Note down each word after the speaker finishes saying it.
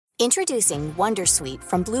Introducing Wondersuite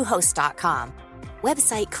from Bluehost.com.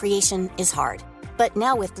 Website creation is hard, but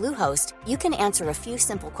now with Bluehost, you can answer a few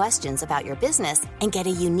simple questions about your business and get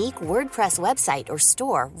a unique WordPress website or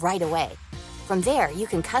store right away. From there, you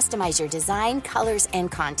can customize your design, colors,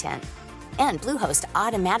 and content. And Bluehost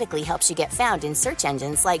automatically helps you get found in search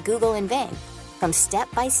engines like Google and Bing. From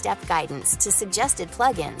step-by-step guidance to suggested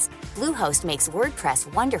plugins, Bluehost makes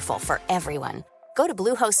WordPress wonderful for everyone. Go to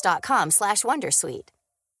bluehost.com/wondersuite.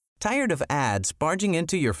 Tired of ads barging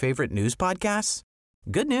into your favorite news podcasts?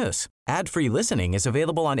 Good news. Ad-free listening is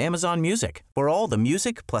available on Amazon Music for all the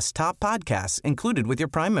music plus top podcasts included with your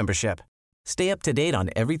Prime membership. Stay up to date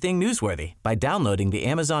on everything newsworthy by downloading the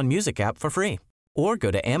Amazon Music app for free or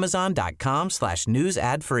go to amazon.com/news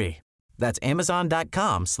ad free. That's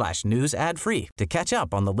amazon.com/news ad free to catch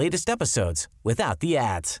up on the latest episodes without the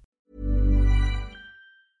ads.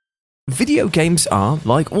 Video games are,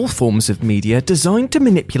 like all forms of media, designed to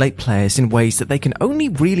manipulate players in ways that they can only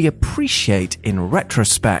really appreciate in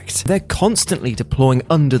retrospect. They're constantly deploying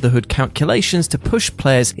under-the-hood calculations to push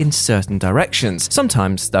players in certain directions.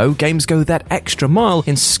 Sometimes, though, games go that extra mile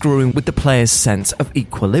in screwing with the player's sense of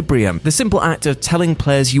equilibrium. The simple act of telling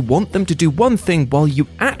players you want them to do one thing while you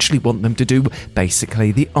actually want them to do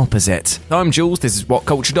basically the opposite. I'm Jules, this is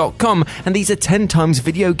WhatCulture.com, and these are 10 times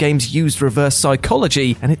video games used reverse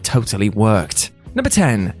psychology, and it totally worked. Number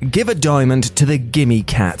 10. Give a diamond to the Gimme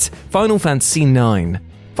Cat. Final Fantasy IX.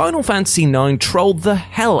 Final Fantasy IX trolled the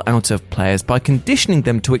hell out of players by conditioning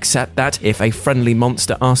them to accept that if a friendly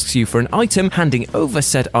monster asks you for an item, handing over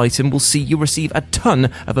said item will see you receive a ton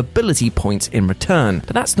of ability points in return.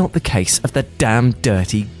 But that's not the case of the damn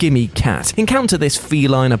dirty Gimme Cat. Encounter this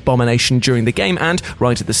feline abomination during the game and,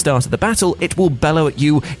 right at the start of the battle, it will bellow at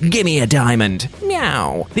you, "Gimme a diamond!"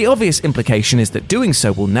 Meow. The obvious implication is that doing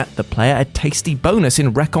so will net the player a tasty bonus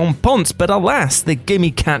in recompense, but alas, the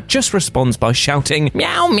Gimme Cat just responds by shouting,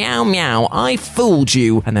 "Meow! Meow, meow, I fooled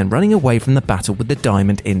you," and then running away from the battle with the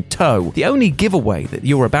diamond in tow. The only giveaway that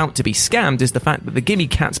you're about to be scammed is the fact that the Gimme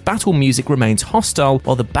Cat's battle music remains hostile,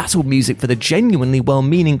 while the battle music for the genuinely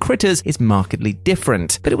well-meaning critters is markedly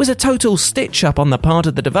different. But it was a total stitch-up on the part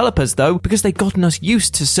of the developers, though, because they'd gotten us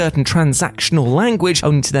used to certain transactional language,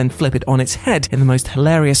 only to then flip it on its head in the most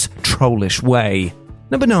hilarious, trollish way.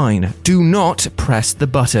 Number 9. Do not press the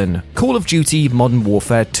button. Call of Duty Modern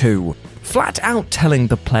Warfare 2. Flat out telling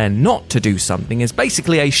the player not to do something is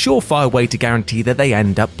basically a surefire way to guarantee that they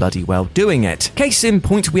end up bloody well doing it. Case in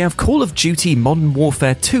point, we have Call of Duty Modern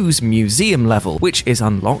Warfare 2's Museum level, which is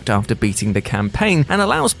unlocked after beating the campaign and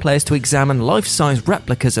allows players to examine life-size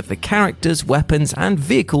replicas of the characters, weapons, and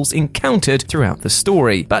vehicles encountered throughout the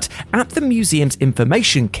story. But at the museum's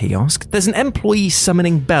information kiosk, there's an employee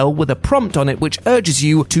summoning bell with a prompt on it which urges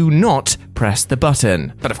you to not press the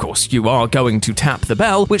button. But of course, you are going to tap the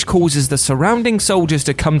bell, which causes the surrounding soldiers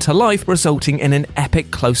to come to life, resulting in an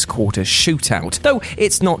epic close-quarters shootout. Though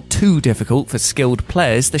it's not too difficult for skilled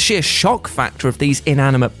players, the sheer shock factor of these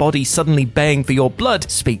inanimate bodies suddenly baying for your blood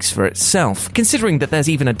speaks for itself. Considering that there's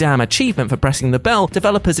even a damn achievement for pressing the bell,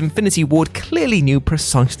 developers Infinity Ward clearly knew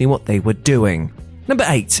precisely what they were doing. Number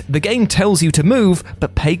 8. The game tells you to move,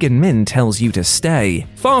 but Pagan Min tells you to stay.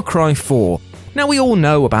 Far Cry 4. Now, we all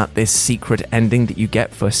know about this secret ending that you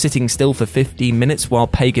get for sitting still for 15 minutes while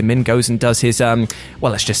Pagan Min goes and does his,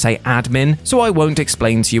 let's just say admin, so I won't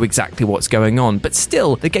explain to you exactly what's going on, but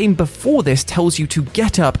still, the game before this tells you to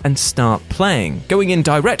get up and start playing, going in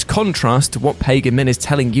direct contrast to what Pagan Min is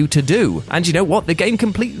telling you to do. And you know what? The game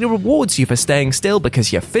completely rewards you for staying still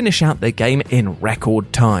because you finish out the game in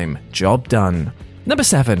record time. Job done. Number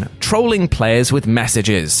 7. Trolling players with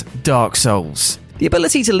messages. Dark Souls. The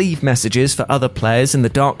ability to leave messages for other players in the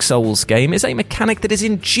Dark Souls game is a mechanic that is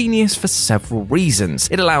ingenious for several reasons.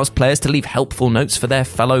 It allows players to leave helpful notes for their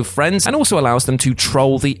fellow friends and also allows them to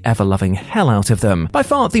troll the ever-loving hell out of them. By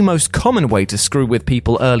far, the most common way to screw with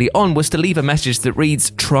people early on was to leave a message that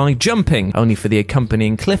reads, "Try jumping," only for the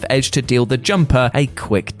accompanying cliff edge to deal the jumper a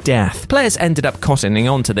quick death. Players ended up cottoning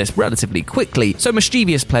on to this relatively quickly, so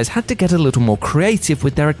mischievous players had to get a little more creative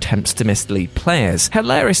with their attempts to mislead players.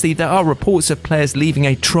 Hilariously, there are reports of players leaving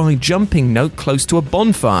a try jumping note close to a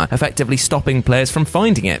bonfire, effectively stopping players from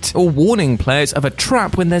finding it, or warning players of a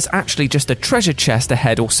trap when there's actually just a treasure chest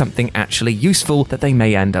ahead or something actually useful that they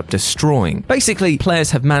may end up destroying. Basically,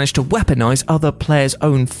 players have managed to weaponize other players'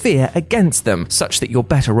 own fear against them, such that you're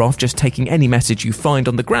better off just taking any message you find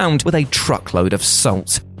on the ground with a truckload of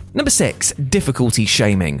salt. Number 6. Difficulty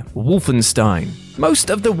shaming. Wolfenstein.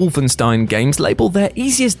 Most of the Wolfenstein games label their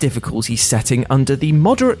easiest difficulty setting under the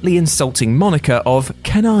moderately insulting moniker of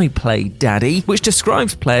 "Can I Play Daddy?", which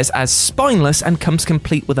describes players as spineless and comes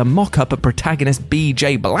complete with a mock-up of protagonist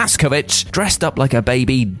B.J. Blazkowicz dressed up like a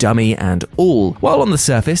baby, dummy and all. While on the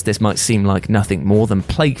surface this might seem like nothing more than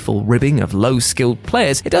playful ribbing of low-skilled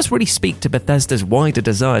players, it does really speak to Bethesda's wider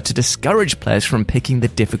desire to discourage players from picking the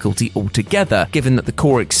difficulty altogether, given that the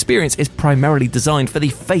core experience is primarily designed for the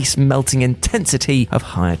face-melting intensity of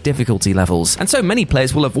higher difficulty levels. And so many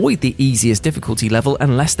players will avoid the easiest difficulty level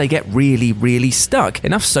unless they get really stuck,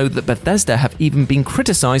 enough so that Bethesda have even been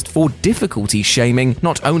criticised for difficulty shaming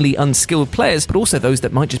not only unskilled players, but also those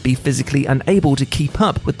that might just be physically unable to keep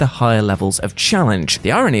up with the higher levels of challenge.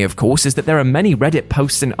 The irony, of course, is that there are many Reddit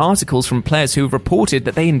posts and articles from players who have reported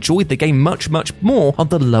that they enjoyed the game much more on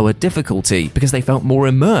the lower difficulty, because they felt more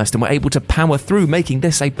immersed and were able to power through, making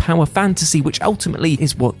this a power fantasy, which ultimately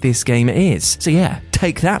is what this game is. So yeah,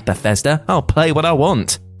 take that, Bethesda. I'll play what I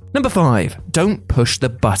want. Number 5. Don't push the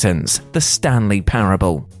buttons. The Stanley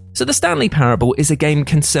Parable. So the Stanley Parable is a game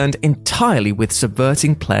concerned entirely with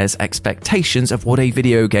subverting players' expectations of what a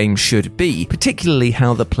video game should be, particularly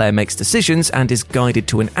how the player makes decisions and is guided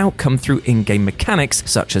to an outcome through in-game mechanics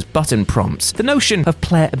such as button prompts. The notion of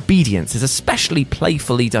player obedience is especially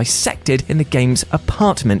playfully dissected in the game's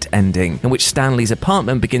apartment ending, in which Stanley's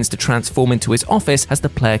apartment begins to transform into his office as the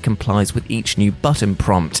player complies with each new button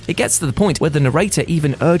prompt. It gets to the point where the narrator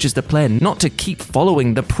even urges the player not to keep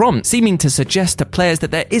following the prompt, seeming to suggest to players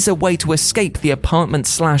that there is a way to escape the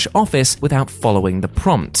apartment/office without following the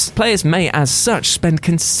prompts. Players may, as such, spend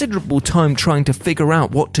considerable time trying to figure out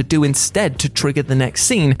what to do instead to trigger the next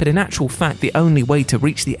scene, but in actual fact the only way to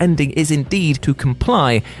reach the ending is indeed to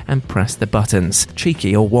comply and press the buttons.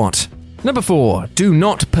 Cheeky or what? Number 4. Do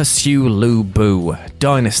not pursue Lu Bu.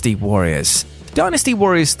 Dynasty Warriors. Dynasty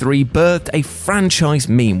Warriors 3 birthed a franchise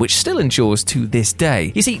meme which still endures to this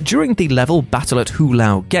day. You see, during the level Battle at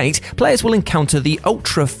Hulao Gate, players will encounter the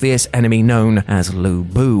ultra-fierce enemy known as Lu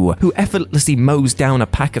Bu, who effortlessly mows down a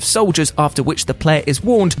pack of soldiers, after which the player is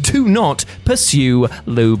warned, do not pursue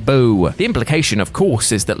Lu Bu. The implication, of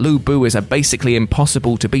course, is that Lu Bu is a basically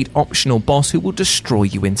impossible to beat optional boss who will destroy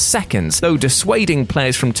you in seconds, though dissuading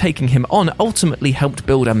players from taking him on ultimately helped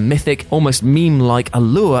build a mythic, almost meme-like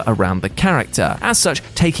allure around the character. As such,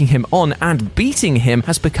 taking him on and beating him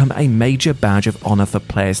has become a major badge of honor for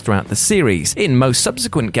players throughout the series. In most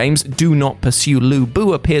subsequent games, Do Not Pursue Lu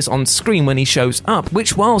Bu appears on screen when he shows up,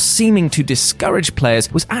 which, while seeming to discourage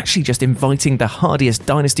players, was actually just inviting the hardiest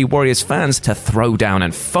Dynasty Warriors fans to throw down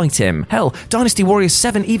and fight him. Hell, Dynasty Warriors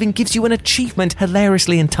 7 even gives you an achievement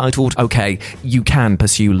hilariously entitled, "Okay, you can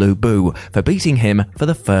pursue Lu Bu," for beating him for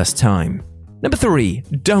the first time. Number 3.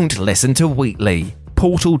 Don't listen to Wheatley.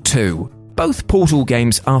 Portal 2. Both Portal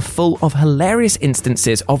games are full of hilarious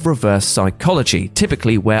instances of reverse psychology,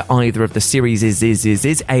 typically where either of the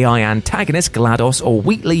series' AI antagonist, GLaDOS or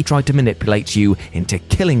Wheatley, tried to manipulate you into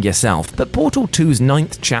killing yourself. But Portal 2's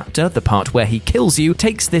 9th chapter, the part where he kills you,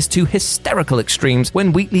 takes this to hysterical extremes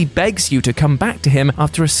when Wheatley begs you to come back to him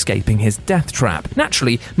after escaping his death trap.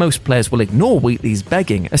 Naturally, most players will ignore Wheatley's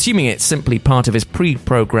begging, assuming it's simply part of his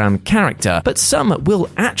pre-programmed character, but some will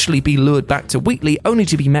actually be lured back to Wheatley only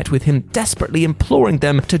to be met with him desperately imploring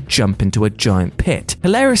them to jump into a giant pit.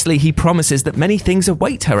 Hilariously, he promises that many things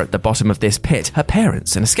await her at the bottom of this pit: her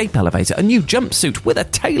parents, an escape elevator, a new jumpsuit with a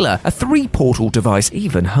tailor, a 3-portal device,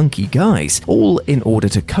 even hunky guys, all in order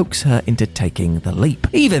to coax her into taking the leap.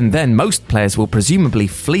 Even then, most players will presumably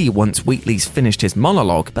flee once Wheatley's finished his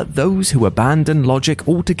monologue, but those who abandon logic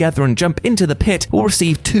altogether and jump into the pit will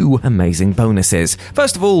receive 2 amazing bonuses.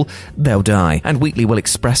 First of all, they'll die, and Wheatley will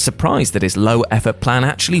express surprise that his low-effort plan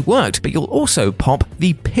actually worked, but you'll also pop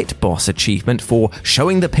the Pit Boss achievement for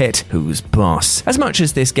showing the pit who's boss. As much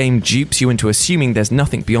as this game dupes you into assuming there's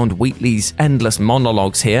nothing beyond Wheatley's endless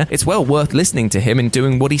monologues here, it's well worth listening to him and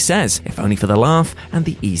doing what he says, if only for the laugh and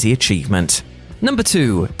the easy achievement. Number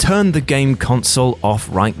 2. Turn the game console off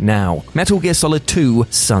right now. Metal Gear Solid 2: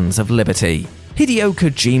 Sons of Liberty. Hideo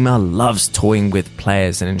Kojima loves toying with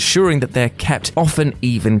players and ensuring that they're kept off an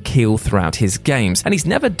even keel throughout his games, and he's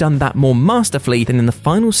never done that more masterfully than in the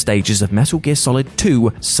final stages of Metal Gear Solid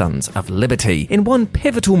 2: Sons of Liberty. In one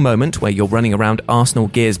pivotal moment where you're running around Arsenal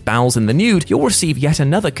Gear's bowels in the nude, you'll receive yet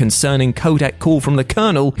another concerning codec call from the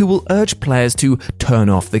Colonel, who will urge players to turn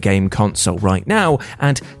off the game console right now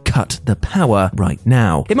and cut the power right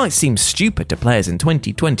now. It might seem stupid to players in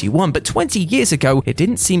 2021, but 20 years ago, it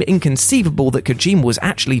didn't seem inconceivable that Kojima was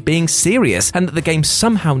actually being serious and that the game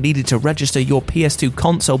somehow needed to register your PS2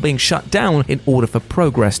 console being shut down in order for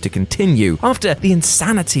progress to continue. After the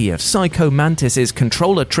insanity of Psycho Mantis's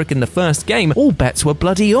controller trick in the first game, all bets were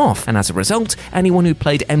bloody off, and as a result, anyone who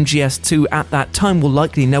played MGS2 at that time will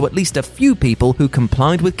likely know at least a few people who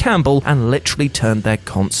complied with Campbell and literally turned their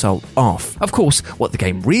console off. Of course, what the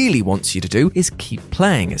game really wants you to do is keep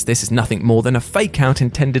playing, as this is nothing more than a fake out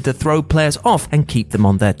intended to throw players off and keep them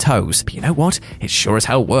on their toes. But you know what? It sure as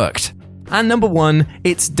hell worked. And number 1,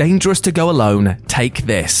 it's dangerous to go alone. Take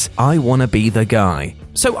this. I Wanna Be the Guy.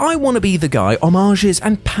 So I Wanna Be the Guy homages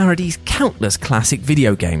and parodies countless classic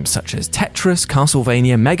video games such as Tetris,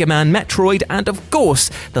 Castlevania, Mega Man, Metroid, and of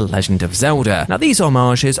course, The Legend of Zelda. Now these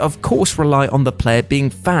homages of course rely on the player being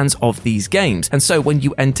fans of these games, and so when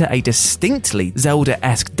you enter a distinctly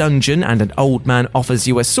Zelda-esque dungeon and an old man offers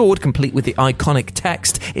you a sword complete with the iconic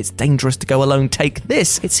text, "It's dangerous to go alone, take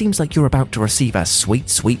this," it seems like you're about to receive a sweet,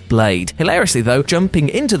 sweet blade. Hilariously though, jumping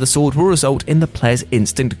into the sword will result in the player's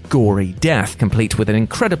instant gory death, complete with an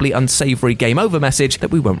incredibly unsavory game over message that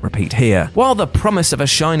we won't repeat here. While the promise of a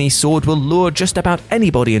shiny sword will lure just about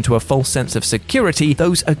anybody into a false sense of security,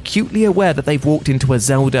 those acutely aware that they've walked into a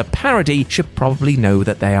Zelda parody should probably know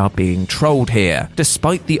that they are being trolled here.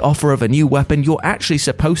 Despite the offer of a new weapon, you're actually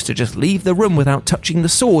supposed to just leave the room without touching the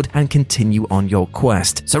sword and continue on your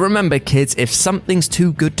quest. So remember kids, if something's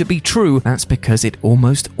too good to be true, that's because it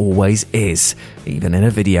almost always is, even in a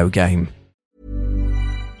video game.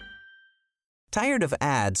 Tired of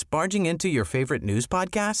ads barging into your favorite news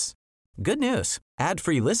podcasts? Good news.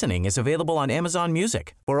 Ad-free listening is available on Amazon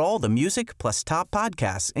Music for all the music plus top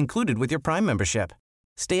podcasts included with your Prime membership.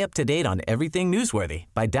 Stay up to date on everything newsworthy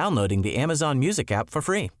by downloading the Amazon Music app for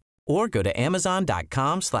free or go to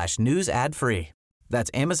amazon.com/news ad free.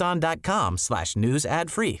 That's amazon.com/news ad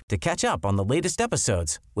free to catch up on the latest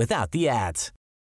episodes without the ads.